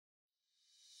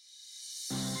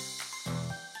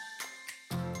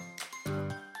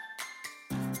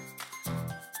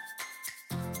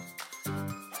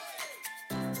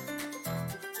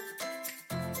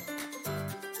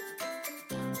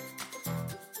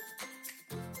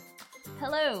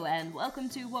Hello and welcome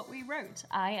to What We Wrote.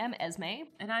 I am Esme.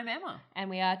 And I'm Emma. And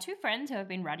we are two friends who have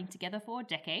been writing together for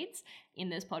decades. In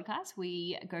this podcast,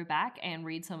 we go back and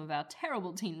read some of our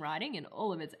terrible teen writing in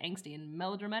all of its angsty and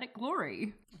melodramatic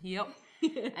glory. Yep.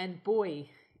 And boy,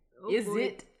 is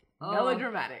it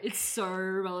melodramatic. It's so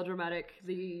melodramatic.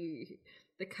 The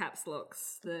caps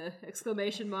locks, the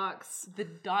exclamation marks. The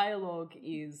dialogue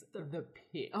is the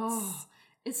pits. Oh,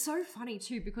 it's so funny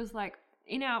too because like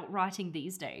in our writing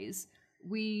these days,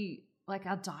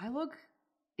 our dialogue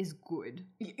is good.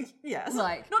 Yes.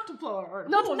 Like, not to blow our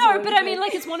own but I mean,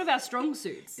 like, it's one of our strong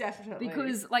suits. Definitely.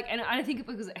 Because, like, and I think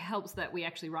because it helps that we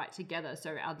actually write together,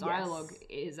 so our dialogue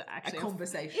is actually a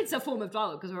conversation. It's a form of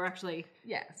dialogue because we're actually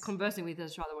conversing with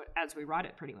each other as we write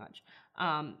it, pretty much.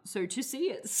 So to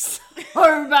see it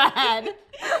so bad,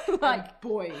 like,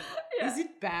 boy, is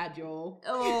it bad, y'all?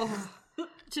 Oh,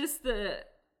 just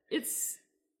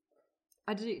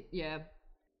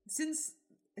Since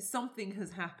something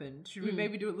has happened, should we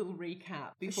maybe do a little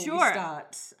recap before we Sure.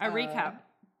 start? A recap.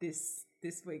 This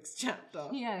week's chapter.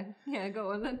 Yeah,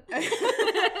 go on then.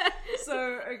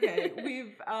 So okay,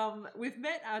 we've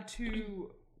met our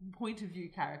two point of view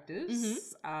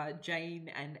characters, Jane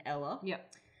and Ella.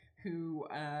 Yep. Who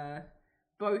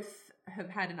both have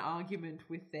had an argument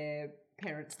with their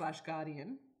parent /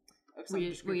 guardian of some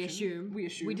description. We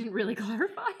assume. We didn't really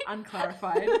clarify.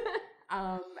 Unclarified.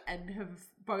 And have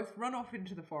both run off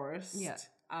into the forest. Yeah.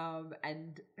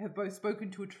 And have both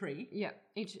spoken to a tree. Yeah,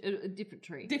 each a different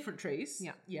tree. Different trees.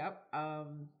 Yeah. Yep.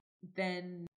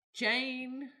 Then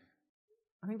Jane...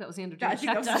 I think that was the end of Jane's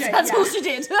Jane, chapter. That's all she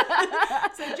did.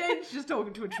 So Jane's just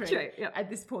talking to a tree yep. at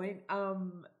this point.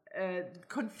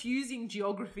 Confusing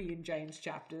geography in Jane's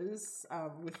chapters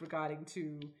with regarding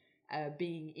to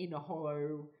being in a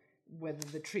hollow, whether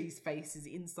the tree's face is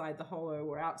inside the hollow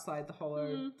or outside the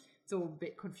hollow. It's all a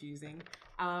bit confusing.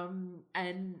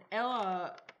 And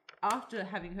Ella, after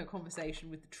having her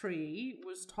conversation with the tree,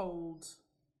 was told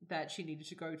that she needed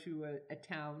to go to a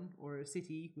town or a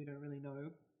city, we don't really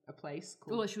know, a place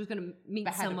called... Well, she was going to meet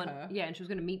someone. Bahadurkar. Yeah, and she was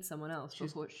going to meet someone else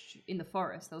in the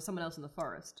forest. There was someone else in the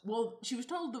forest. Well, she was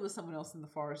told there was someone else in the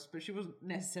forest, but she wasn't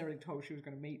necessarily told she was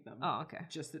going to meet them. Oh, okay.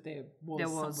 Just that there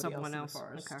was someone else in the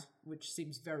forest, okay. which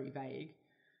seems very vague.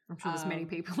 I'm sure there's many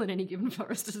people in any given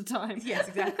forest at a time. Yes,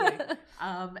 exactly.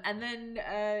 And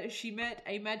then she met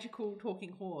a magical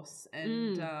talking horse,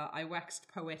 and I waxed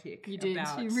poetic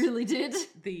about You really did.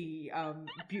 the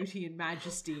beauty and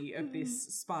majesty of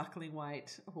this sparkling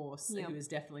white horse, who is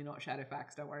definitely not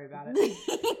Shadowfax, don't worry about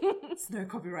it. There's no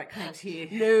copyright claims here.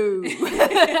 No.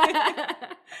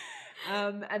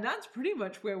 And that's pretty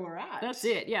much where we're at. That's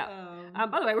it, yeah.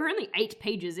 By the way, we're only 8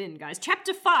 pages in, guys.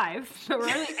 Chapter 5, but we're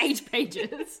only 8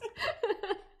 pages.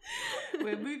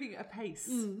 We're moving apace.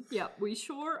 Yeah, we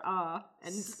sure are.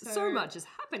 And so much is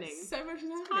happening. So much is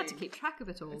happening. It's hard to keep track of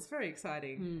it all. It's very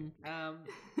exciting.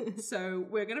 So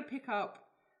we're going to pick up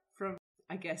from,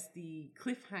 I guess, the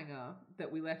cliffhanger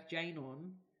that we left Jane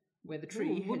on, where the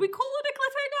tree... Would we call it a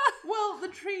cliffhanger? Well, the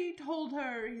tree told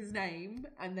her his name,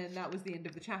 and then that was the end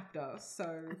of the chapter,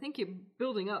 so... I think you're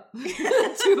building up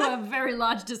to a very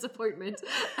large disappointment.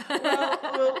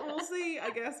 Well, we'll see, I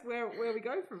guess, where we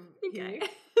go from here.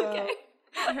 Okay.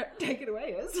 Take it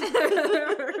away, Ez.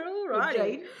 All right.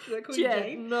 Jane. Should I call you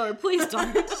Jane? No, please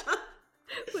don't.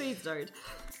 Please don't.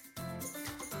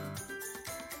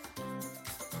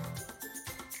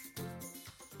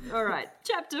 All right,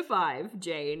 chapter 5,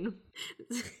 Jane.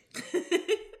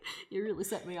 You really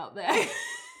set me up there.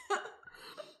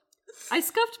 I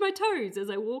scuffed my toes as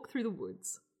I walked through the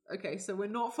woods. Okay, so we're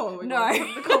not following No. on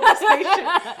from the conversation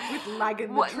with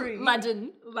Lagan the tree.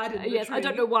 Laden the yes, tree. I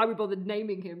don't know why we bothered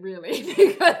naming him, really,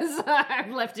 because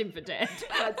I've left him for dead.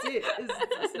 That's it.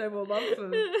 There's no more love for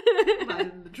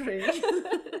Laden the tree.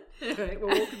 Anyway, we're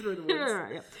walking through the woods.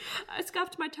 Right, yeah. I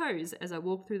scuffed my toes as I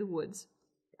walked through the woods.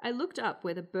 I looked up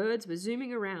where the birds were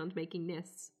zooming around making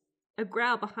nests. A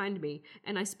growl behind me,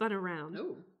 and I spun around.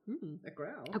 Oh, a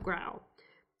growl. A growl.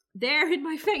 There in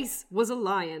my face was a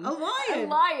lion. A lion! A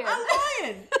lion! A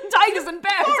lion! Tigers and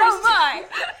bears, oh my!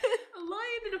 A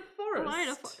lion in a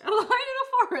forest. A lion in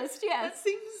a forest, yes. That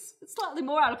seems... It's slightly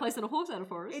more out of place than a horse out of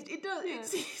forest. It does.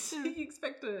 Yeah. You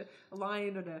expect a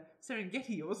lion on a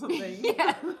Serengeti or something.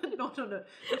 Yeah. not on a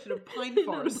pine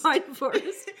forest. Not a pine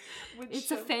forest. Which,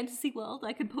 It's a fantasy world.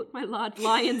 I can put my large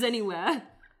lions anywhere.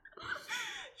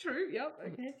 True, yep.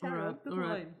 Okay, All right.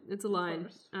 Lion. It's a lion.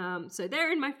 So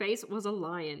there in my face was a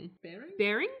lion. Bearing?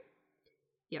 Bearing?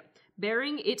 Yep.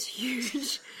 Bearing its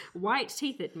huge white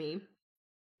teeth at me.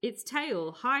 Its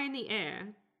tail high in the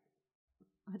air.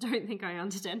 I don't think I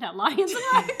understand how lions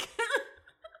work.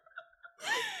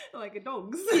 like a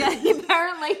dog's. Yeah,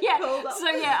 apparently, yeah. Curled up. So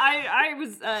yeah, I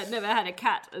was never had a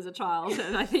cat as a child,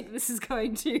 and I think this is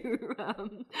going to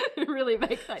really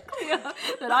make that clear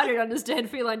that I don't understand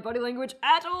feline body language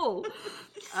at all.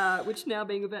 Which now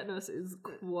being a vet nurse is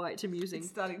quite amusing. It's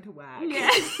starting to wag. Yeah.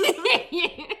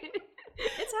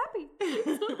 It's happy.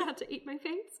 It's not about to eat my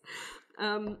face.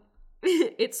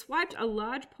 It swiped a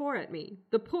large paw at me,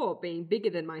 the paw being bigger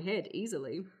than my head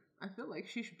easily. I feel like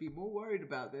she should be more worried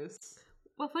about this.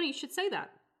 Well, funny you should say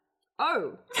that.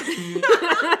 Oh,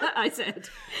 I said.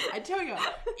 I tell you,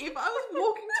 if I was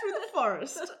walking through the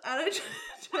forest and I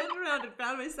turned around and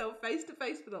found myself face to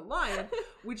face with a lion,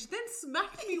 which then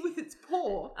smacked me with its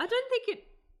paw. I don't think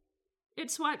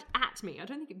it swiped at me. I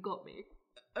don't think it got me.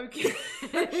 Okay,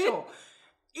 sure.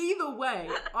 Either way,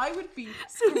 I would be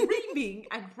screaming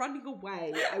and running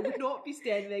away. I would not be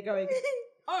standing there going,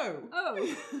 oh.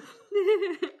 Oh.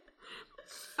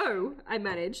 Oh, I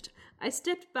managed. I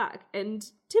stepped back and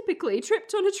typically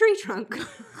tripped on a tree trunk.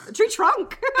 A tree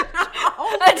trunk?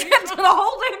 I tripped on a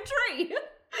whole damn tree.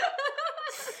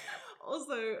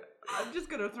 Also, I'm just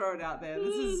going to throw it out there.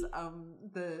 This is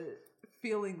the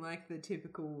feeling like the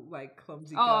typical, like,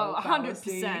 clumsy girl. Oh,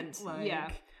 100%. Like, yeah.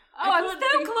 Oh, I'm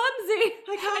so clumsy.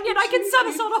 And yet I can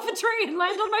somersault off a tree and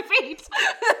land on my feet.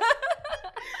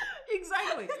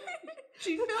 Exactly.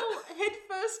 She fell head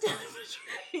first down the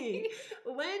tree,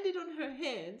 landed on her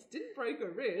hands, didn't break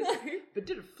her wrist, but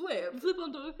did a flip. Flip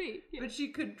onto her feet. Yeah. But she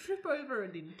could trip over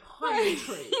an entire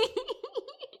tree.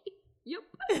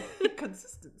 Yep.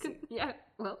 Consistency. Yeah,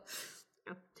 well.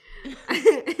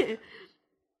 Yeah.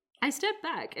 I stepped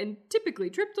back and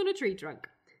typically tripped on a tree trunk.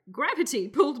 Gravity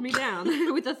pulled me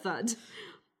down with a thud.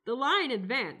 The lion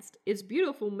advanced, its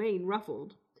beautiful mane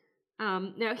ruffled.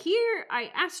 Now here I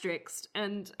asterisked,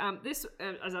 and this,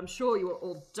 as I'm sure you are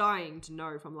all dying to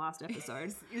know from last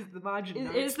episode, is the margin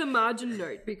note. Is the margin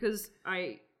note, because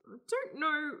I don't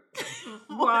know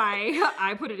why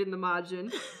I put it in the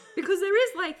margin, because there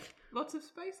is like... Lots of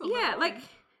space on yeah, that like, line.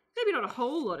 maybe not a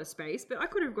whole lot of space, but I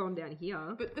could have gone down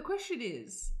here. But the question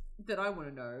is, that I want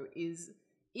to know, is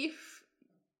if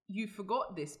you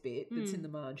forgot this bit that's in the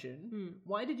margin,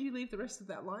 why did you leave the rest of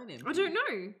that line in? I don't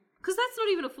know. Because that's not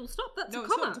even a full stop, that's No, a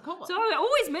it's comma. not, it's a comma. So I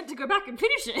always meant to go back and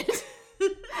finish it.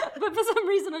 But for some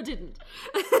reason I didn't.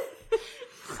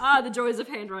 The joys of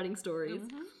handwriting stories.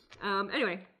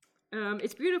 Anyway,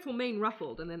 it's beautiful mane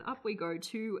ruffled, and then up we go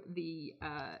to the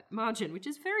margin, which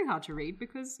is very hard to read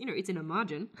because, you know, it's in a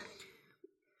margin.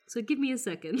 So give me a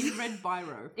second. In red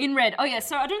biro. In red. Oh, yeah,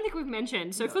 so I don't think we've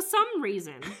mentioned. So for some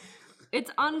reason, it's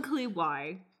unclear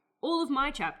why all of my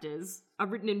chapters are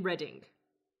written in red ink.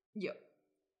 Yep.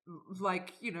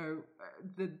 Like, you know,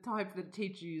 the type that a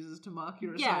teacher uses to mark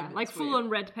your Yeah, assignments. like full-on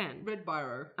red pen. Red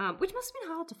biro. Which must have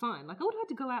been hard to find. Like, I would have had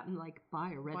to go out and, like,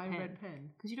 buy a red Buy pen. a red pen.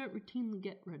 Because you don't routinely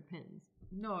get red pens.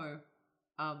 No.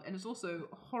 And it's also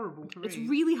horrible to read. It's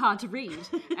really hard to read.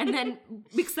 And then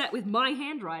mix that with my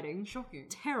handwriting. Shocking.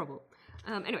 Terrible.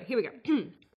 Anyway, here we go.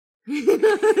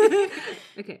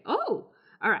 Okay. Oh!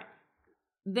 Alright.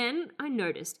 Then I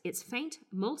noticed its faint,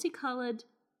 multicolored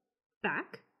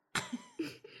back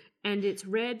and its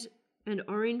red and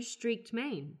orange streaked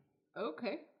mane.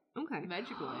 Okay. Okay.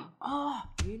 Magical line. Oh,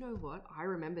 you know what? I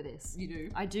remember this. You do?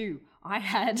 I do. I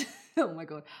had, oh my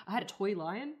god, I had a toy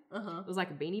lion. Uh-huh. It was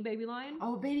like a Beanie Baby lion.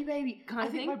 Oh, Beanie Baby. Kind I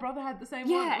of think thing. my brother had the same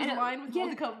Yeah, one. and It it- was mine with yeah,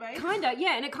 multicolored mane. Kinda,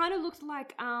 yeah, and it kind of looked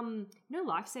like, you know,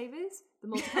 Lifesavers? The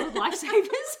multicolored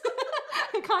Lifesavers?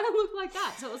 It kind of looked like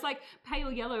that. So it was like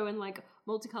pale yellow and like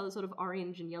multicolored sort of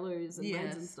orange and yellows and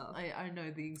reds and stuff. I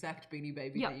know the exact Beanie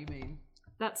Baby Yep. that you mean.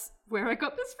 That's where I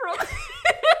got this from.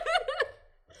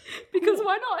 Because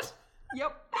why not?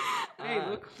 Yep. Hey,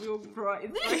 look, we all provide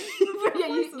inspiration. Yeah,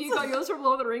 you got yours from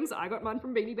Lord of the Rings. I got mine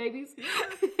from Beanie Babies.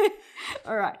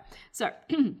 All right. So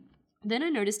then I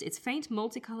noticed its faint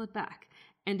multicolored back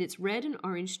and its red and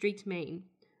orange streaked mane.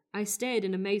 I stared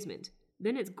in amazement.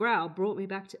 Then its growl brought me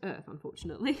back to earth,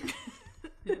 unfortunately.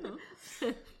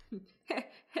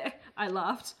 I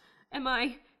laughed. Am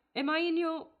I in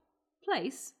your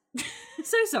place?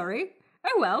 So sorry.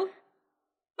 Oh well.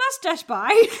 Mustache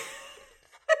bye.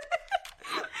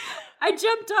 I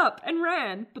jumped up and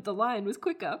ran, but the lion was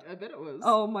quicker. I bet it was.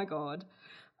 Oh my god.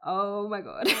 Oh my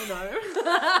god. Oh no.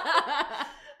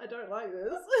 I don't like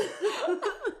this. I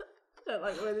don't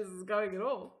like where this is going at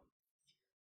all.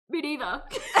 Me neither.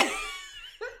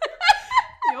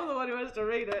 You're the one who has to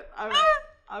read it.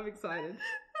 I'm excited.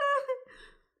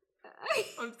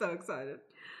 I'm so excited.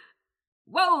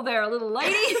 Whoa there, little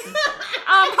lady.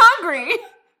 I'm hungry.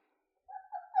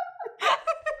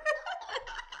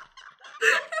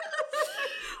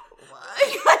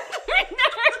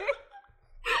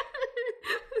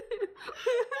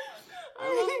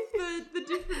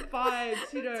 different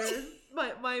vibes, you know.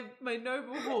 My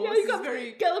noble horse Yeah, you is got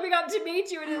very... galloping up to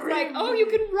meet you and it's like, oh, you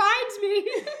can ride me.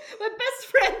 We're best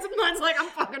friends. And mine's like, I'm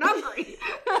fucking hungry.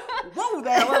 Whoa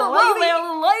there, little Whoa lady. there,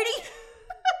 little lady.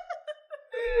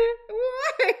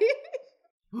 Why?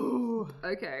 Ooh,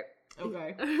 Okay.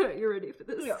 okay. You ready for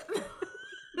this? Yeah.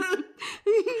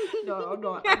 No, I'm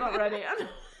not ready. I'm not ready at all.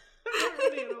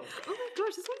 Oh my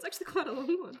gosh, this one's actually quite a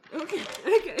long one. Okay.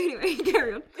 Okay, anyway,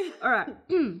 carry on. Alright.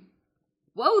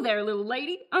 Whoa there, little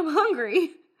lady. I'm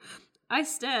hungry. I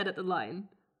stared at the lion.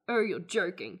 Oh, you're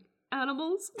joking.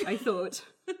 Animals? I thought.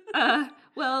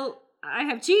 Well, I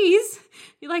have cheese.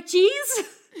 You like cheese?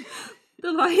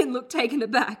 The lion looked taken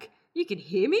aback. You can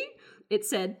hear me? It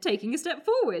said, taking a step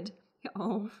forward.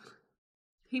 Oh.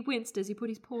 He winced as he put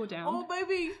his paw down. Oh,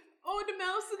 baby. Oh, the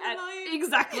mouse and the lion.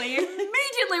 Exactly.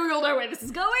 Immediately we all know where this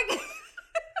is going.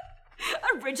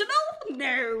 Original?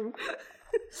 No.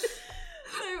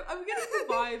 So I'm getting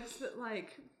the vibes that,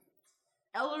 like,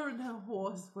 Ella and her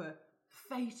horse were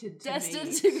fated to Destined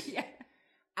meet. to be. Yeah.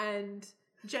 And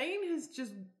Jane has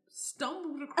just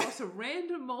stumbled across a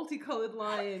random multicolored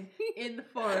lion in the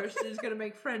forest and is going to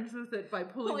make friends with it by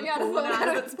pulling the thorn out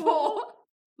of its paw.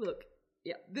 Look.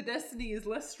 Yeah. The destiny is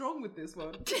less strong with this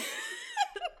one.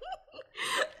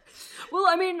 Well,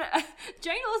 I mean,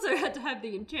 Jane also had to have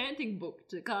the enchanting book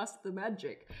to cast the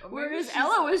magic, whereas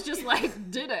Ella was just like,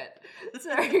 did it.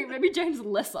 So maybe Jane's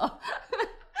lesser.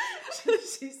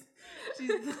 she's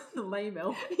the lame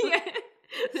elf. Yeah.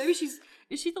 Maybe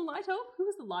is she the light elf? Who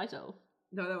was the light elf?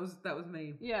 No, that was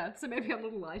me. Yeah, so maybe I'm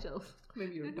not a light elf.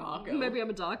 Maybe you're a dark elf. Maybe I'm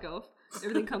a dark elf.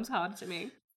 Everything comes hard to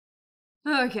me.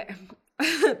 Okay.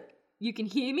 You can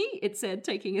hear me? It said,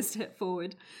 taking a step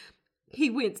forward. He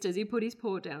winced as he put his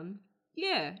paw down.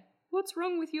 Yeah, what's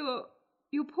wrong with your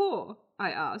paw?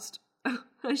 I asked.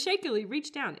 I shakily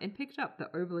reached down and picked up the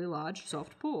overly large,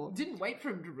 soft paw. Didn't wait for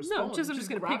him to respond. No, I'm just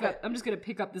gonna grab pick up. it. I'm just gonna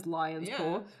pick up this lion's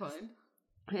paw. That's fine.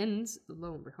 And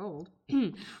lo and behold,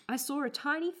 I saw a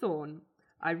tiny thorn.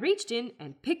 I reached in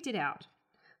and picked it out.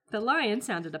 The lion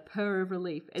sounded a purr of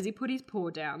relief as he put his paw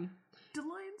down. Do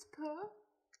lions purr?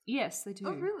 Yes, they do.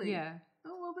 Oh, really? Yeah.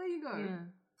 Oh, well, there you go. Yeah,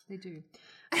 they do.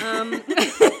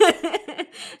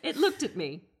 It looked at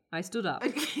me. I stood up.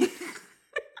 Okay.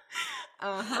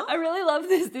 Uh-huh. I really love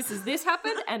this. This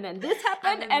happened, and then this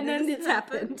happened, and then this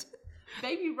happened.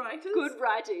 Baby writers, Good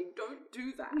writing. don't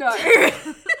do that. No.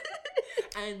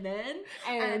 And then,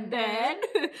 and then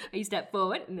he stepped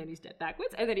forward, and then he stepped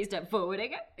backwards, and then he stepped forward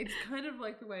again. it's kind of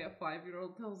like the way a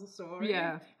 5-year-old tells a story.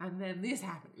 Yeah. And then this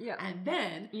happened. Yeah. And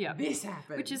then this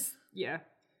happened. Which is, yeah.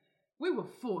 We were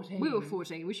 14. We were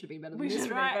 14. We should have been better than We this,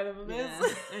 should have right? been better than Yeah.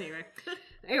 this. Anyway.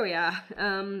 Here we are.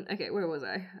 Okay, where was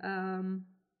I?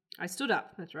 I stood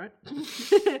up. That's right.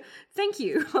 Thank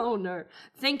you. Oh, no.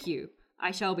 Thank you.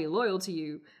 I shall be loyal to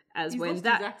you as He's when lost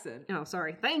that... his accent. Oh,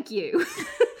 sorry. Thank you.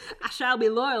 I shall be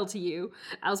loyal to you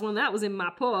as when that was in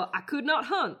my paw. I could not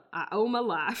hunt. I owe my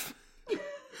life.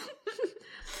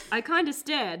 I kind of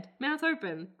stared, mouth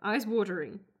open, eyes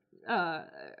watering.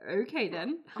 Okay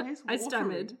then. Eyes I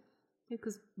stammered. watering?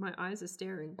 Because my eyes are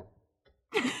staring.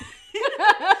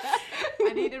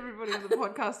 I need everybody on the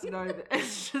podcast to know that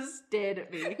it's just stared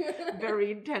at me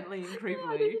very intently and I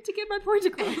creepily. needed to get my point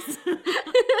across.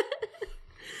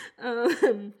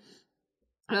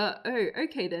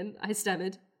 Okay then, I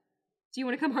stammered. Do you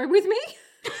want to come home with me?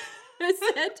 I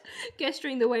said,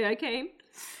 gesturing the way I came.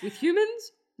 With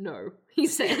humans? No, he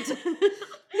said.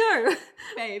 No.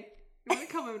 Babe, you want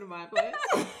to come over to my place?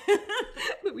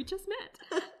 But we just met.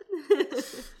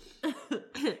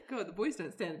 God, the boys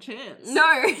don't stand a chance.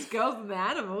 No. These girls and the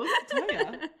animals, I tell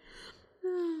ya.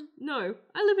 No,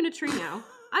 I live in a tree now.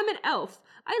 I'm an elf.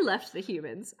 I left the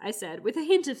humans, I said, with a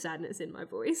hint of sadness in my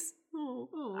voice.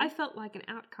 Oh. I felt like an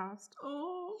outcast.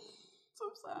 Oh, so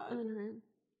I sad. know.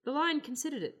 The lion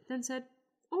considered it, then said,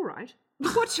 all right,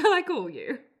 what shall I call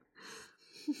you?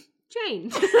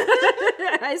 Jane,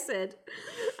 I said.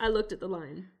 I looked at the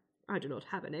lion. I do not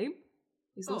have a name.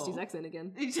 He's lost his accent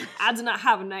again. I do not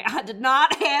have a name. I did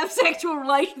not have sexual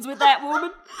relations with that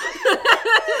woman.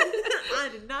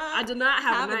 I did not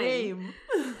have a name.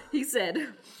 He said.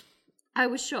 I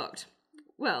was shocked.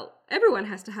 Well, everyone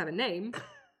has to have a name.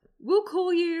 We'll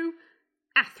call you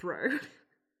Athro.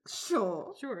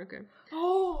 Sure. Sure, okay.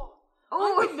 Oh,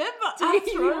 I remember Do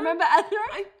Athro. you remember Athro?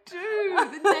 I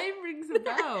do. The name rings a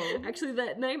bell. Actually,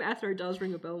 that name Athro does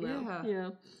ring a bell now.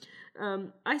 Yeah.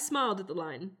 I smiled at the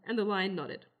lion, and the lion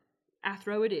nodded.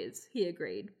 Athro it is, he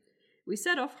agreed. We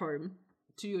set off home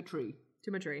To your tree.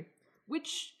 to my tree.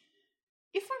 Which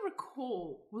if I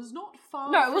recall, was not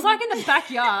far. No, it was like in the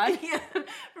backyard. yeah,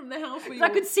 from the house where I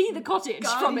could see the cottage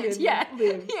from it. Yeah,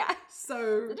 lived. yeah.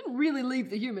 So They didn't really leave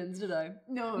the humans, did I?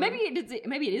 no, Maybe it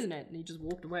isn't it, and he just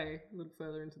walked away a little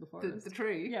further into the forest. the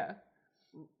tree. Yeah,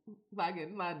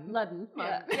 Laden. Laden.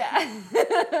 Laden.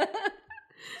 Yeah.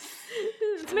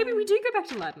 So maybe we do go back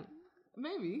to Laden.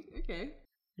 Maybe. Okay.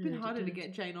 It's been harder to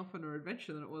get Jane off on her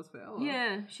adventure than it was for Ella.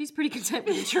 Yeah, she's pretty content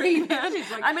with the tree, man.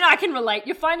 She's like- I mean, I can relate.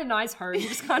 You find a nice home, you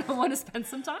just kind of want to spend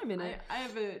some time in it. I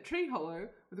have a tree hollow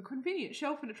with a convenient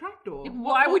shelf and a trapdoor.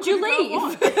 Why would you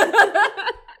leave?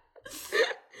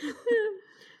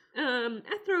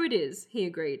 Athro it is, he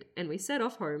agreed, and we set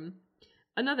off home.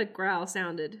 Another growl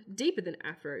sounded, deeper than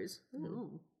Athro's.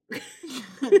 Ooh.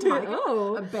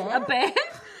 Oh, A bear? A bear?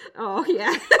 Oh,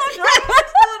 yeah.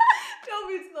 Tell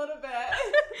me it's not a bear.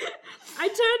 I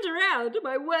turned around,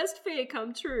 my worst fear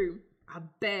come true. A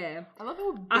bear. I love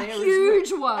how A bear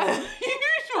huge one. is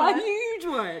huge A one. huge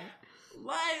one.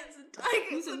 Lions and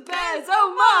tigers and bears, bears.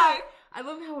 oh my! I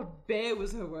love how a bear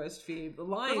was her worst fear. The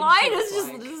lion. The lion she was is just,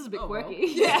 like, this is a bit oh, well. quirky.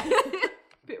 Yeah.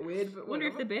 Bit weird, but Wonder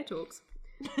if the whatever. bear talks.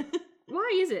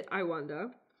 Why is it, I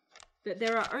wonder, that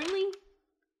there are only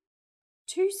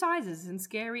two sizes in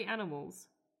scary animals?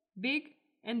 Big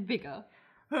and bigger.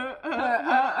 Was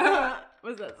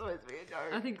that supposed to be a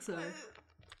joke? I think so.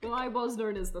 Well, I was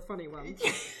known as the funny one.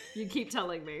 You keep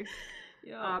telling me.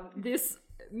 Yeah. This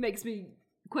makes me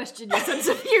question your sense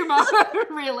of humour,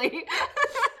 really.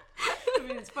 I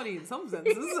mean, it's funny in some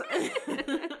senses.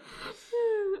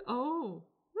 Oh.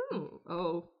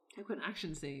 Oh. Like an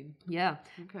action scene. Yeah.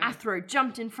 Okay. Athro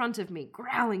jumped in front of me,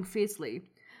 growling fiercely.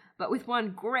 But with one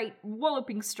great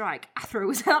walloping strike, Athro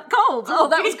was out cold. Oh,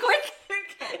 that was quick.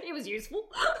 Okay. It was useful.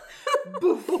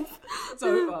 Boof. It's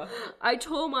over. I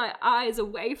tore my eyes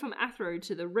away from Athro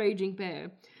to the raging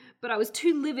bear, but I was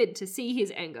too livid to see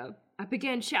his anger. I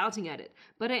began shouting at it,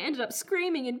 but I ended up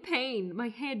screaming in pain, my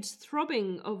head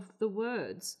throbbing of the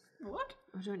words. What?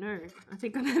 I don't know. I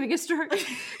think I'm having a stroke.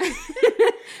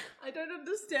 I don't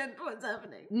understand what's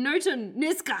happening. Nota,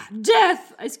 Niska,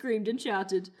 death! I screamed and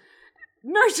shouted.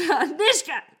 Nota,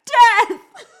 Nishka, death!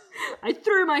 I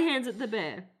threw my hands at the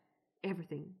bear.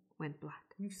 Everything went black.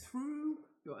 You threw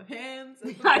your hands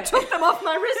at the I bear. took them off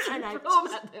my wrist and I threw them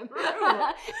at them.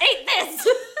 Eat this!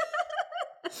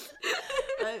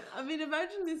 I mean,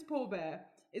 imagine this poor bear.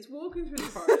 It's walking through the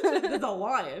forest. There's a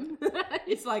lion.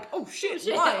 It's like, oh shit,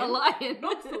 lion. A lion.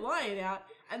 Knocks the lion out.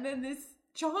 And then this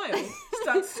child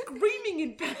starts screaming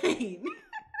in pain.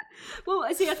 Well,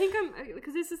 see, I think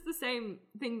because this is the same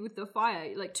thing with the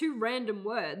fire, like two random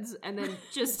words and then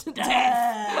just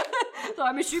death. So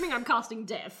I'm assuming I'm casting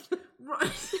death.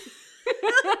 Right.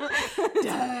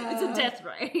 It's a death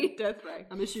ray. Death ray.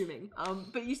 I'm assuming.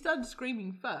 But you started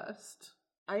screaming first.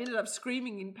 I ended up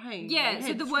screaming in pain. Yeah, my so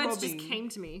head the words throbbing just came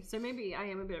to me. So maybe I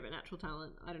am a bit of a natural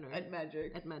talent. I don't know. at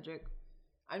magic. At magic.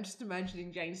 I'm just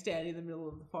imagining Jane standing in the middle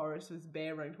of the forest with this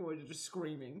bear running towards her, just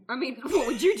screaming. I mean, what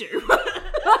would you do?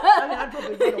 I mean, I'd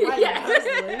probably run away Yeah.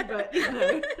 personally, but you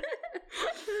know.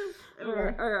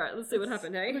 Alright, let's see what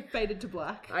happened, eh? It faded to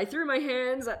black. I threw my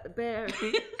hands at the bear.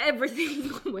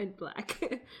 Everything went black.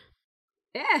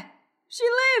 Yeah, she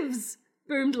lives!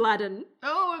 Boomed Laden.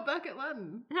 Oh, we're back at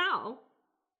Latin. How?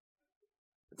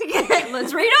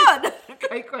 Let's read on!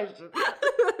 Great question.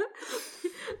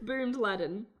 Boomed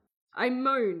Laden. I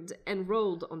moaned and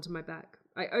rolled onto my back.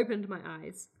 I opened my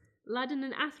eyes. Laden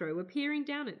and Athro were peering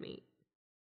down at me.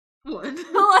 What?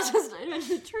 Oh, it's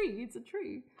a tree. It's a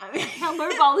tree. I mean, How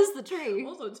mobile is the tree?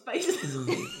 also, it's faces. That's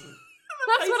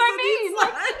what I mean.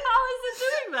 Like, how is it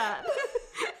doing that?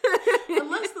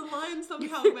 Unless the lion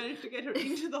somehow managed to get her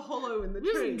into the hollow in the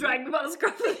Just tree. drag me by the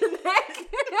scruff of the neck.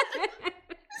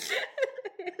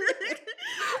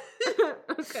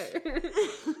 Okay.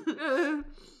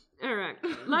 Alright.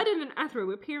 Laden and Athro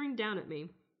were peering down at me.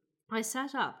 I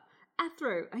sat up.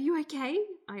 Athro, are you okay?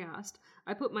 I asked.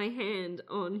 I put my hand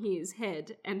on his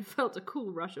head and felt a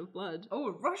cool rush of blood. Oh,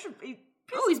 a rush of...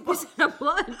 Oh, he's pissing out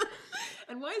blood.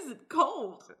 And why is it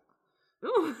cold?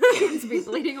 Oh, has he been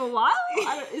bleeding a while?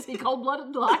 Is he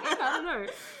cold-blooded lying? I don't know.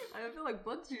 I feel like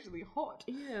blood's usually hot.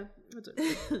 Yeah, I don't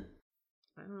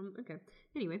know. Okay.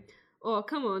 Anyway. Oh,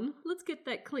 come on. Let's get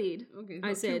that cleared. Okay, I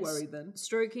not said, too worried then.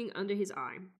 stroking under his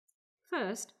eye.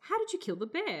 First, how did you kill the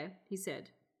bear? He said.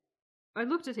 I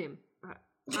looked at him.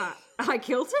 I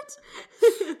killed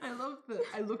it? I love that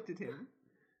I looked at him.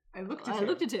 I looked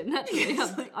at him,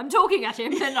 naturally. I'm talking at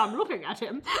him, and I'm looking at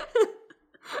him.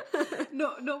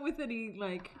 Not with any,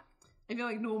 like... I feel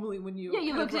like normally when you... Yeah,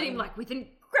 you looked at him, like, with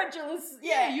credulous,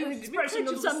 expression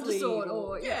of some sort,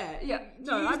 or No, use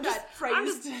I'm just, that phrase.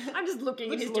 I'm just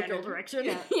looking in his general direction.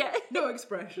 Yeah. No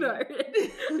expression. No.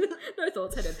 No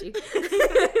thoughts, head empty.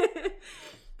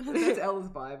 That's Elle's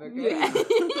vibe, okay? Yeah.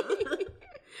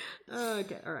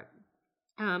 Okay, alright.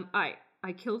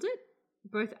 I killed it?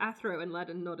 Both Athro and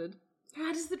Ladin nodded.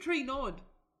 How does the tree nod?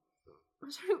 I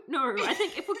don't know. I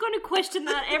think if we're going to question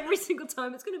that every single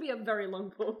time, it's going to be a very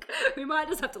long book. We might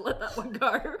just have to let that one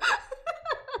go.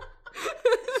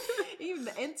 Even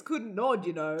the Ents couldn't nod,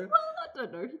 you know. Well, I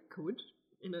don't know. He could.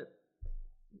 In a...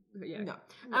 Yeah. No.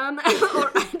 Alright.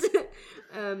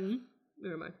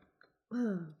 Where am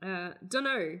I?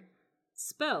 Dunno.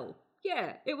 Spell.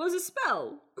 Yeah, it was a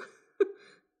spell.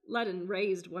 Ladin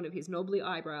raised one of his knobbly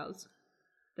eyebrows.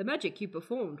 The magic you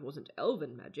performed wasn't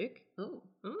elven magic. Oh,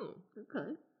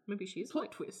 Okay. Maybe she's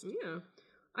plot twist. Yeah.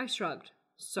 I shrugged.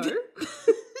 So?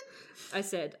 I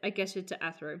said, I gestured to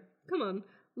Athro. Come on,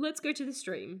 let's go to the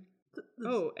stream.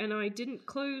 Oh, and I didn't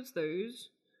close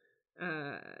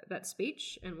that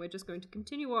speech, and we're just going to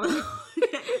continue on.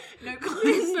 No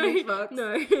comments,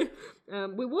 No.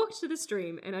 We walked to the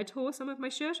stream, and I tore some of my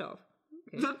shirt off.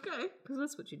 Okay. Because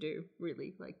that's what you do,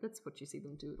 really. Like, that's what you see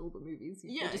them do in all the movies. They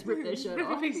just rip their shirt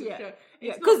off. Yeah.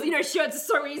 Because, shirts are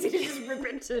so easy to just rip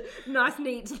into nice,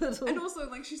 neat little... And also,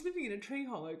 like, she's living in a tree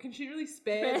hollow. Can she really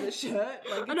spare the shirt?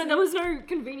 Like, I know, there was no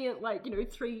convenient,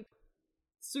 3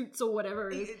 suits or whatever,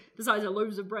 the size of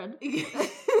loaves of bread.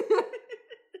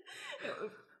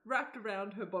 Wrapped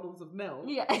around her bottles of milk.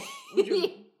 Yeah. Which is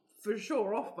for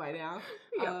sure off by now.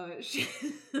 Yeah.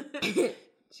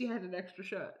 She had an extra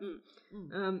shirt.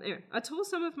 Anyway, I tore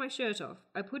some of my shirt off.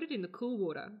 I put it in the cool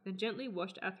water, then gently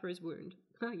washed Athro's wound.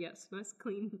 Ah, yes, nice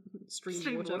clean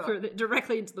stream water.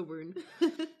 Directly into the wound.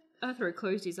 Athro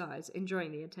closed his eyes,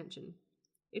 enjoying the attention.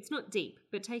 It's not deep,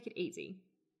 but take it easy.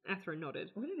 Athro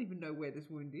nodded. We don't even know where this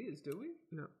wound is, do we?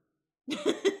 No.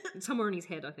 It's somewhere in his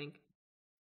head, I think.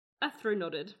 Athro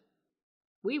nodded.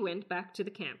 We went back to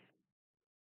the camp.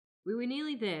 We were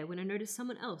nearly there when I noticed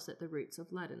someone else at the roots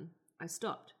of Ladin. I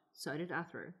stopped. So did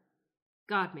Athro.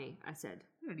 Guard me, I said.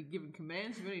 You're only giving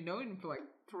commands. You've only known him for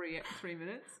 3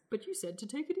 minutes. But you said to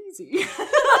take it easy.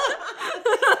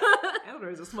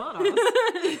 Athro's a smart ass.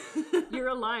 You're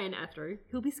a lion, Athro.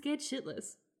 He'll be scared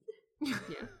shitless.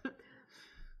 Yeah.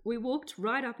 We walked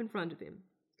right up in front of him.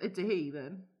 It's a he,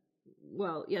 then.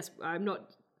 Well, yes, I'm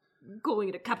not calling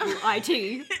it a capital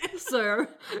IT, so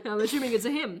I'm assuming it's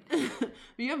a him. But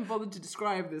you haven't bothered to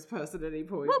describe this person at any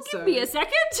point. Well, give me a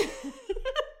second.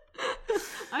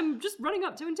 I'm just running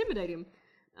up to intimidate him.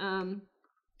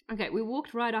 Okay, we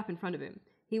walked right up in front of him.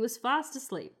 He was fast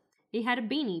asleep. He had a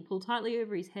beanie pulled tightly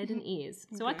over his head and ears.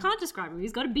 So I can't describe him.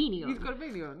 He's got a beanie on. He's got a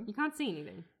beanie on. You can't see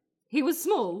anything. He was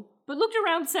small, but looked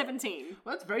around 17.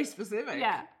 Well, that's very specific.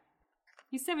 Yeah.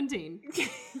 He's 17.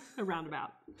 Around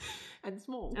about. And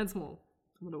small. I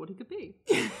wonder what he could be.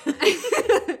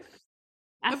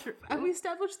 Have we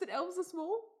established that elves are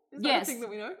small? Is that Yes. a thing that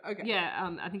we know? Okay. Yeah,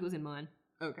 I think it was in mine.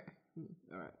 Okay.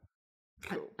 All right.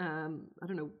 Cool. I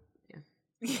don't know. Yeah.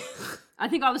 I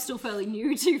think I was still fairly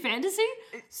new to fantasy,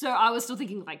 so I was still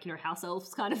thinking house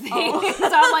elves kind of thing. Oh.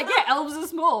 So I'm like, yeah, elves are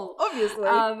small. Obviously.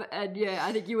 And yeah,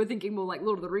 I think you were thinking more like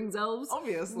Lord of the Rings elves.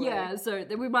 Obviously. Yeah, so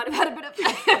then we might have had a bit of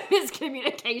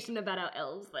miscommunication about our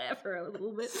elves there for a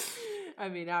little bit. I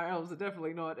mean, our elves are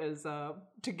definitely not as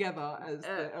together as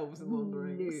the elves in Lord of the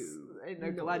Rings. Ain't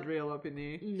no Galadriel up in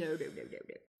here. No.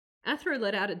 Athro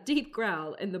let out a deep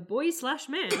growl, and the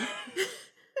boy/man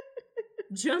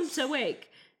jumped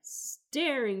awake,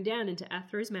 staring down into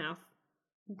Athro's mouth.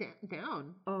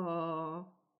 Down? Oh,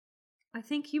 I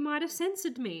think you might have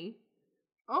censored me.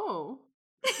 Oh.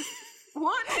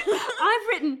 What? I've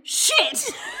written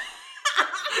shit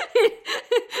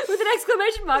with an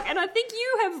exclamation mark, and I think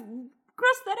you have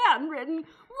crossed that out and written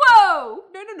whoa.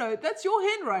 No, that's your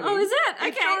handwriting. Oh, is it? Okay.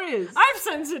 It sure is. I've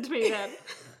censored me then.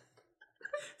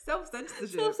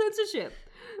 Self-censorship. Self-censorship.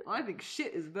 I think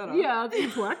shit is better. Yeah, I think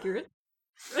it's more accurate.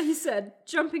 He said,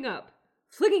 jumping up,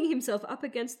 flinging himself up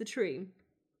against the tree.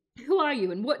 Who are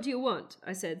you and what do you want?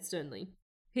 I said sternly.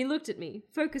 He looked at me,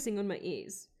 focusing on my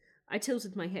ears. I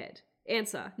tilted my head.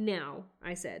 Answer, now,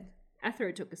 I said.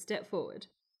 Athro took a step forward.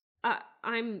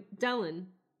 I'm Dallin,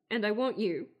 and I want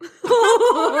you.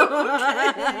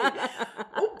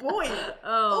 Oh boy.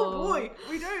 Oh boy.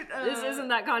 We don't... This isn't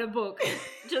that kind of book.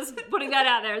 Just putting that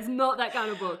out there, it's not that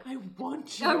kind of book. I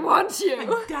want you. I want you.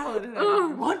 I'm Dallin, and I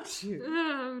want you.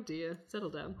 Oh dear, settle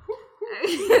down.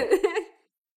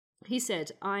 He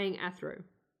said, eyeing Athro.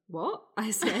 What?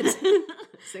 I said.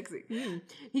 Sexy.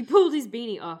 He pulled his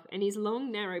beanie off, and his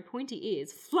long, narrow, pointy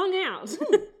ears flung out.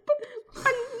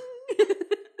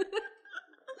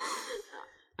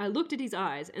 I looked at his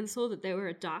eyes and saw that they were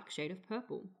a dark shade of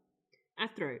purple.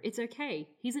 Athro, it's okay.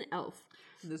 He's an elf.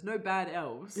 And there's no bad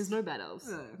elves. There's no bad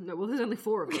elves. No. Well, there's only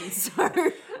 4 of them, so...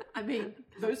 I mean,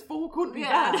 those 4 couldn't be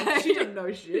Yeah. bad. She didn't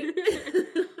know shit.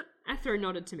 Athro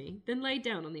nodded to me, then lay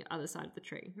down on the other side of the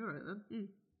tree. All right, then.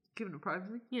 Giving him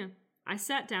privacy. Yeah. I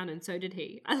sat down and so did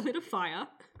he. I lit a fire.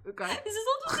 Okay. Is this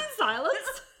all just in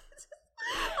silence?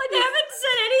 Like, they haven't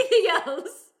said anything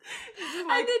else.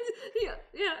 Like, And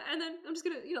then, and then I'm just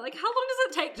gonna, like, how long does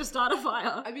it take to start a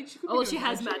fire? I mean, she could Oh, well, be she doing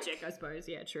has magic, I suppose.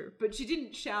 Yeah, true. But she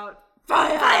didn't shout,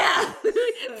 fire! Fire!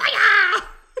 Fire!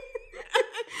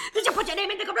 Did you put your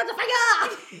name in the cup of the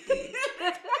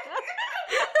fire?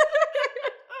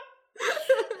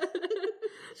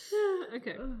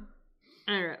 Okay.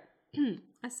 Alright.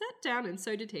 I sat down and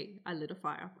so did he. I lit a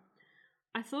fire.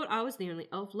 I thought I was the only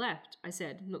elf left, I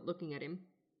said, not looking at him.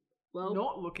 Well,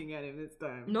 Not looking at him this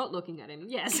time. not looking at him.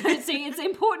 Yes. See, it's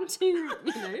important to,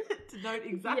 To note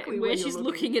exactly where where she's you're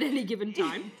looking at any given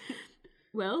time.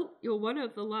 Well, you're one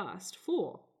of the last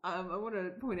 4. I want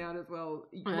to point out as well,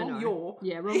 I know. wrong yaw.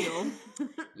 Yeah, wrong yaw.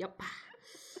 Yep.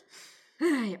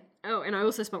 Yep. Oh, and I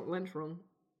also spelled Lent wrong.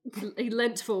 He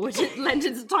leant forward. Lent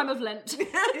is the time of Lent.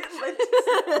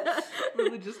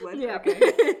 Religious Lent. Yeah. Okay.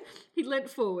 He leant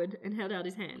forward and held out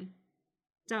his hand.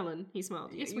 Dallin, he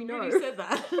smiled. Yes, we You know. already said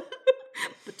that.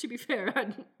 But to be fair,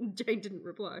 Jane didn't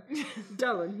reply.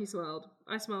 Dallin, he smiled.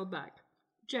 I smiled back.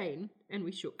 Jane, and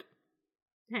we shook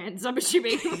hands. I'm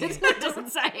assuming it doesn't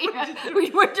say. We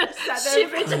were just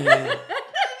shivered.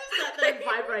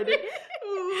 Vibrating.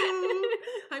 Ooh,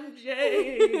 I'm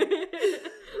Jane.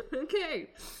 Okay.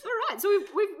 All right. So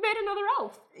we've met another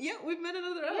elf. Yeah, we've met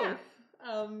another elf.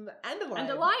 Yeah. And a lion. And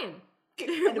a lion.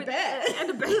 And a bear. And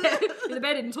a bear. The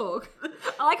bear didn't talk.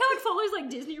 I like how it follows like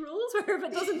Disney rules where if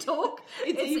it doesn't talk,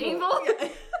 it's evil. Yeah.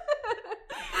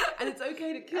 And it's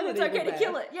okay to kill it. And it's okay to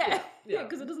kill it. Yeah. Yeah.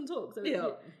 Because it doesn't talk. So Yeah.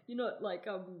 you're not like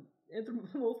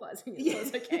anthropomorphizing it,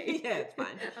 so it's okay. Yeah, it's fine.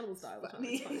 Animal style. Don't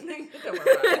It's fine. worry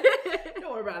about it.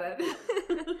 Don't worry about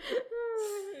it.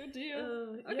 Oh dear.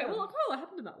 Okay, yeah. well, what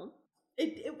happened to that one?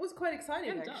 It was quite exciting,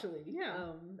 End up. actually.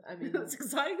 Yeah. I mean, That's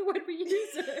exciting the word we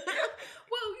use.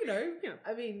 well, Yeah.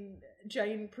 I mean,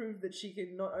 Jane proved that she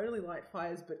can not only light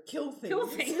fires but kill things. Kill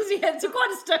things, yeah, it's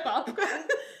quite a step up.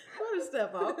 Quite a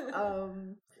step up.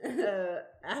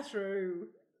 Astro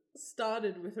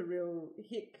started with a real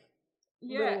hick,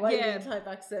 little lady type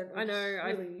accent. I know,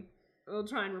 Really, I'll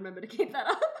try and remember to keep that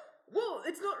up. well,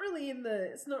 it's not really in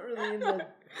the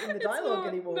dialogue not,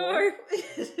 anymore. no.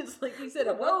 It's like you said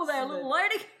it Well, once, there, and little then-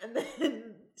 lady. and then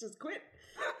just quit.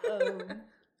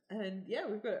 And yeah,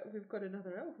 we've got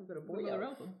another elf. We've got a boy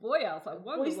elf. A boy elf. I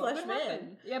wonder Boy what slash would man.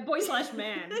 happen. Yeah, boy slash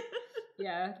man.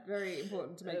 Yeah, very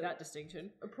important to make that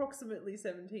distinction. Approximately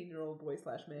 17-year-old boy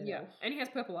slash man. Yeah, elf. and he has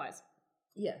purple eyes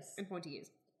Yes. and pointy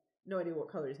ears. No idea what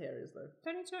colour his hair is though.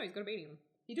 Don't need to know. He's got a beanie on.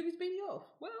 He took his beanie off.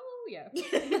 Well, yeah.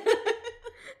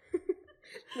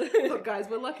 Look, guys,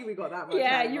 we're lucky we got that much.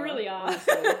 Yeah, hammer, you really are.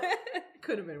 honestly.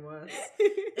 Could have been worse.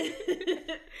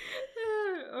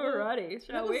 Alrighty,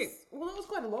 shall we? Well, that was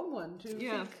quite a long one.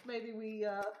 Yeah. Think maybe we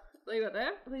Leave it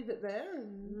there. leave it there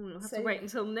and We'll have to save- wait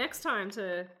until next time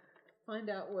to. find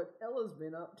out what Ella's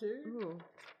been up to. Ooh.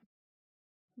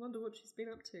 Wonder what she's been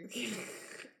up to.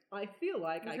 I feel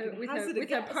like I With can her, hazard a with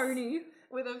her guess. pony.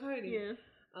 With a pony. Yeah.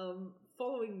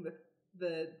 Following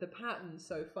the pattern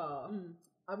so far, Mm.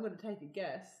 I'm going to take a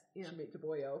guess. Yeah. She meets a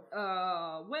boy elf.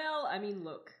 Well, I mean,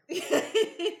 look.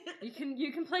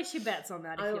 You can place your bets on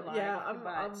that if you like. Yeah,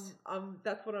 but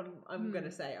that's what I'm going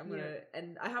to say. I'm going to,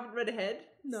 and I haven't read ahead,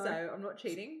 No. so I'm not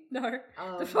cheating. no.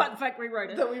 Despite the fact we wrote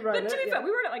it. That we wrote but to it, be fair, yeah.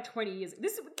 we wrote it like 20 years.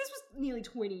 This was nearly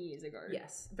 20 years ago.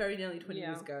 Yes, very nearly 20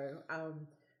 Yeah. years ago.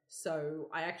 So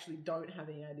I actually don't have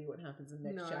any idea what happens in the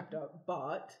next No. chapter,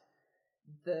 but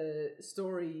the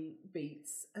story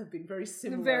beats have been very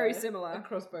similar. Very similar.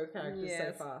 across both characters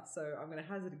Yes. so far. So I'm going to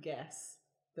hazard a guess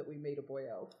that we meet a boy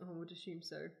elf, I would assume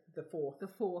so. the fourth. The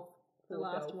fourth. The Fourth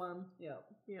last elf. one. Yeah,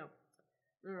 Yeah.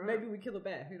 All right. maybe we kill a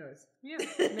bear. Who knows? Yeah,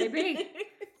 maybe.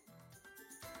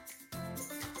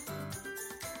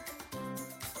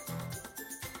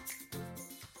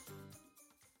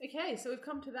 Okay, so we've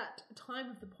come to that time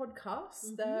of the podcast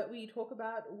Mm-hmm. that we talk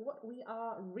about what we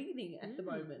are reading at the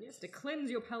moment. Yes, to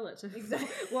cleanse your palate of Exactly.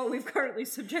 what we've currently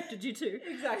subjected you to.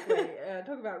 Exactly.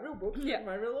 Talk about real books Yeah.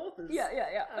 by real authors. Yeah, yeah,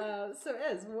 yeah. So,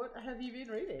 Ez, what have you been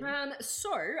reading?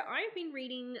 So I've been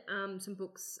reading some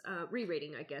books,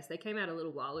 rereading, I guess. They came out a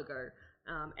little while ago,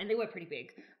 and they were pretty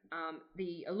big.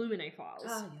 The Illuminae Files.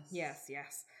 Ah, yes.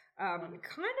 Yes.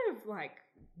 Kind of like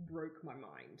broke my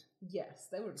mind, Yes,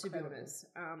 they were to be incredible. honest.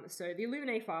 So the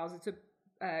Illuminae Files, it's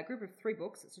a group of 3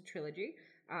 books. It's a trilogy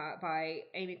by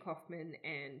Amy Kaufman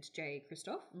and Jay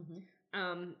Kristoff.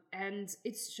 And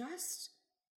it's just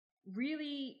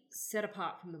really set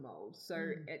apart from the mold.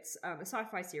 So it's a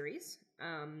sci-fi series,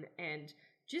 and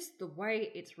just the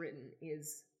way it's written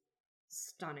is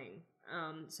stunning.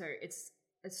 So it's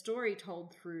a story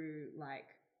told through like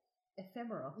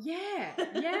ephemera. Yeah,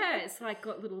 it's like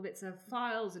got little bits of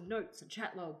files and notes and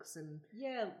chat logs and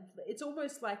it's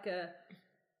almost like in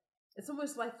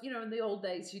the old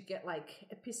days you'd get like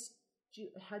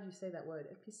how do you say that word?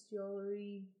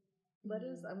 Epistolary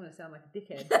letters? I'm going to sound like a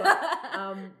dickhead,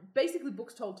 but basically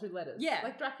books told through letters. Yeah.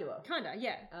 Like Dracula. Kinda,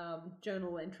 yeah.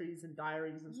 Journal entries and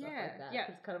diaries and stuff like that. Yeah.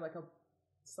 It's kind of like a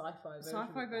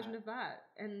sci-fi version of that.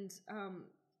 And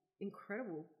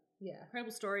incredible. Yeah.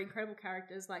 Incredible story, incredible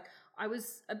characters. Like, I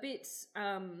was a bit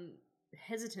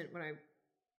hesitant when I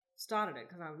started it,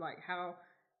 because I'm like, how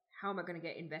am I going to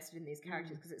get invested in these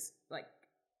characters? Because it's like,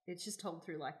 it's just told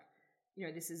through like, you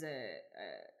know, this is a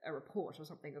report or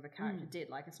something of a character did.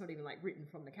 Like, it's not even like written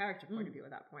from the character point of view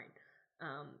at that point.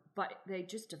 But they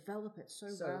just develop it so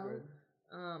well. Good.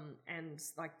 And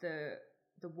like the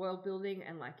world building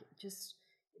and like just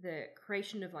the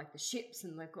creation of like the ships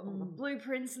and like all the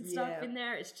blueprints and stuff in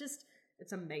there. It's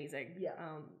amazing. Yeah.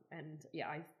 And yeah,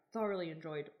 I thoroughly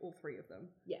enjoyed all 3 of them.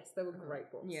 Yes, they were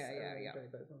great books. Yeah. I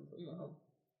enjoyed those ones as well.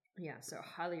 Yeah, so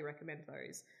highly recommend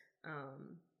those.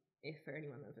 If for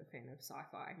anyone that's a fan of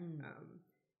sci-fi.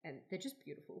 And they're just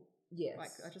beautiful. Yes.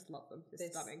 Like, I just love them.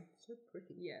 They're stunning. So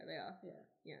pretty. Yeah, they are.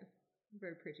 Yeah.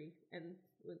 Very pretty. And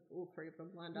with all 3 of them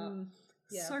lined up.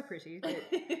 Yeah. So pretty.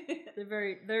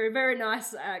 They're a very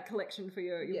nice collection for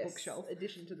your bookshelf.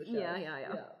 Addition to the shelf.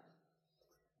 Yeah.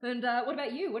 And what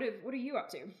about you? What are you up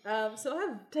to? So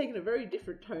I've taken a very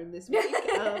different tone this week.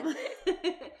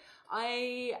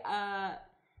 I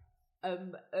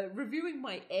am reviewing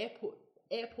my airport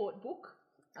book.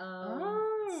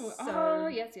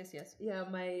 Yes. Yeah,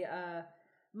 my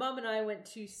mum and I went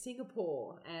to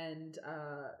Singapore, and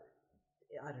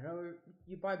I don't know,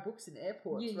 you buy books in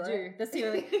airports, You right? do. That's the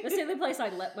only place I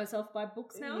let myself buy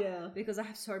books now. Yeah. Because I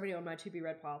have so many on my to be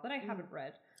read pile that I haven't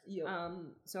read. Yep.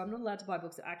 So I'm not allowed to buy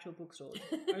books at actual bookstores.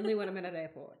 Only when I'm in an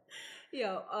airport.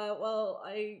 Yeah,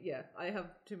 I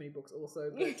have too many books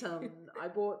also, but I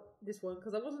bought this one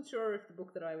because I wasn't sure if the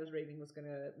book that I was reading was going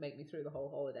to make me through the whole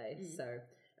holiday, so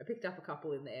I picked up a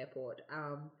couple in the airport.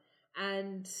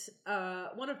 And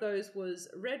one of those was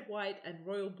Red, White and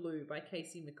Royal Blue by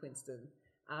Casey McQuiston.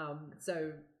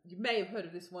 So you may have heard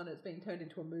of this one. It's being turned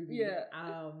into a movie,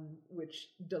 which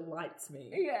delights me.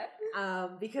 Yeah.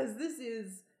 Because this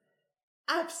is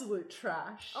absolute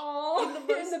trash. Oh, in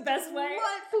the best way.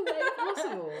 Delightful way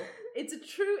possible. It's a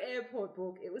true airport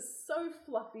book. It was so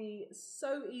fluffy,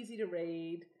 so easy to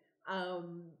read.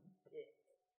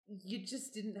 You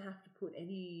just didn't have to put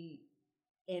any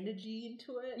energy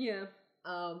into it. Yeah.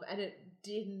 And it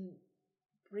didn't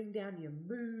bring down your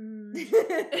mood.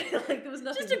 Like, there was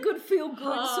nothing. Just a good feel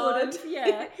good sort of.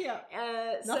 Yeah.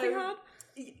 Nothing hard.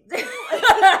 There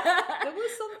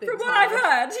was something from what I've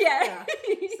heard. Yeah.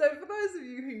 So for those of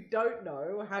you who don't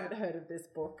know or haven't heard of this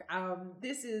book,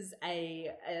 this is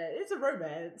it's a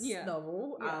romance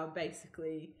novel,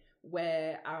 basically,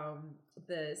 where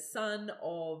the son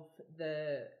of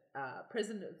the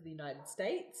President of the United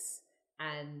States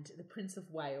and the Prince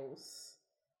of Wales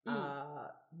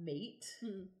meet,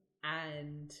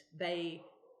 and they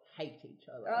hate each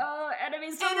other. Oh,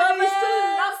 enemies to Enemies lovers! to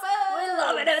lovers! We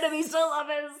love it, enemies to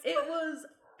lovers! It was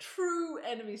true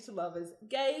enemies to lovers,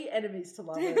 gay enemies to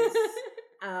lovers.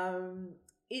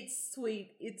 It's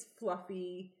sweet, it's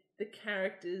fluffy, the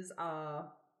characters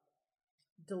are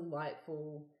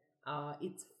delightful,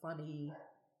 it's funny.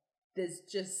 There's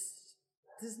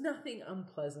nothing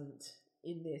unpleasant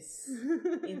in this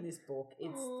book.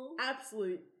 It's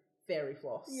absolute fairy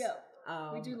floss. Yeah.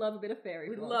 We do love a bit of fairy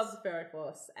floss. We love the fairy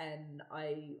floss, and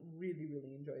I really,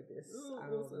 really enjoyed this.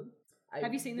 Awesome.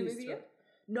 Have you seen the movie yet?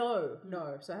 No.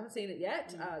 So I haven't seen it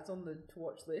yet. It's on the to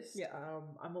watch list. Yeah.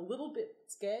 I'm a little bit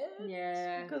scared.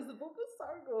 Yeah. Because the book was so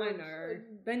good. I know.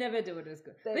 They never do it as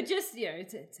good. But just,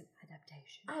 it's an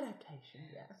adaptation. Adaptation,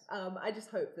 yes. I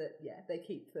just hope that, they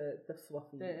keep the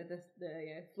fluffy,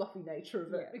 fluffy nature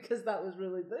of it, because that was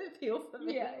really the appeal for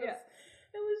me.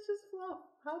 It was just fluff.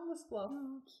 Harmless fluff.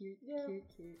 Oh, cute. Yeah. Cute.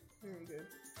 Very good.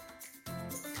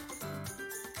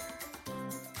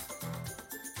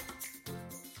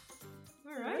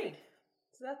 All right.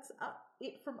 So that's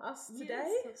it from us today.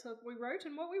 Yes, that's what we wrote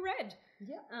and what we read.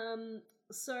 Yeah.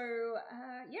 So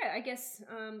I guess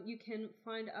you can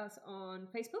find us on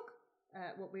Facebook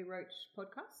at What We Wrote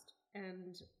Podcast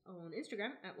and on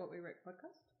Instagram at What We Wrote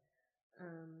Podcast.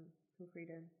 feel free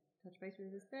to touch base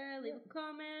with us there, leave a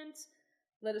comment.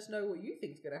 Let us know what you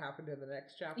think's going to happen in the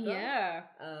next chapter. Yeah.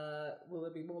 Will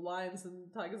there be more lions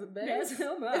and tigers and bears? Yes,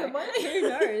 oh my. Who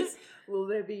knows? Will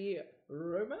there be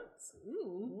romance?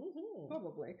 Ooh,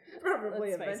 probably.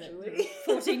 Probably Let's face eventually. it.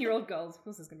 14-year-old girls. Of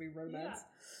course there's going to be romance.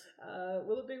 Yeah.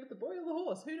 Will it be with the boy or the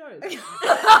horse? Who knows?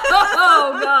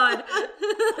 Oh, God.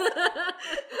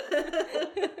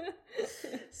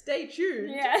 Stay tuned.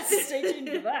 Yes, stay tuned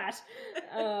for that.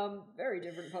 Very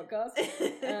different podcast.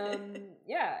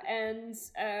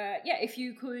 If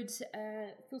you could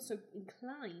feel so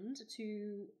inclined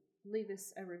to leave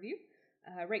us a review,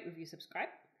 rate, review, subscribe,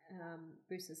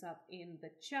 boost us up in the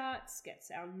charts,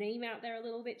 gets our name out there a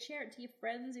little bit, share it to your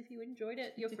friends if you enjoyed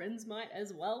it. Your friends might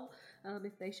as well,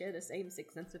 if they share the same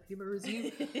sick sense of humor as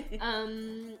you.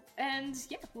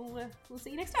 We'll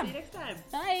see you next time. See you next time.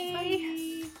 Bye.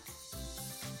 Bye.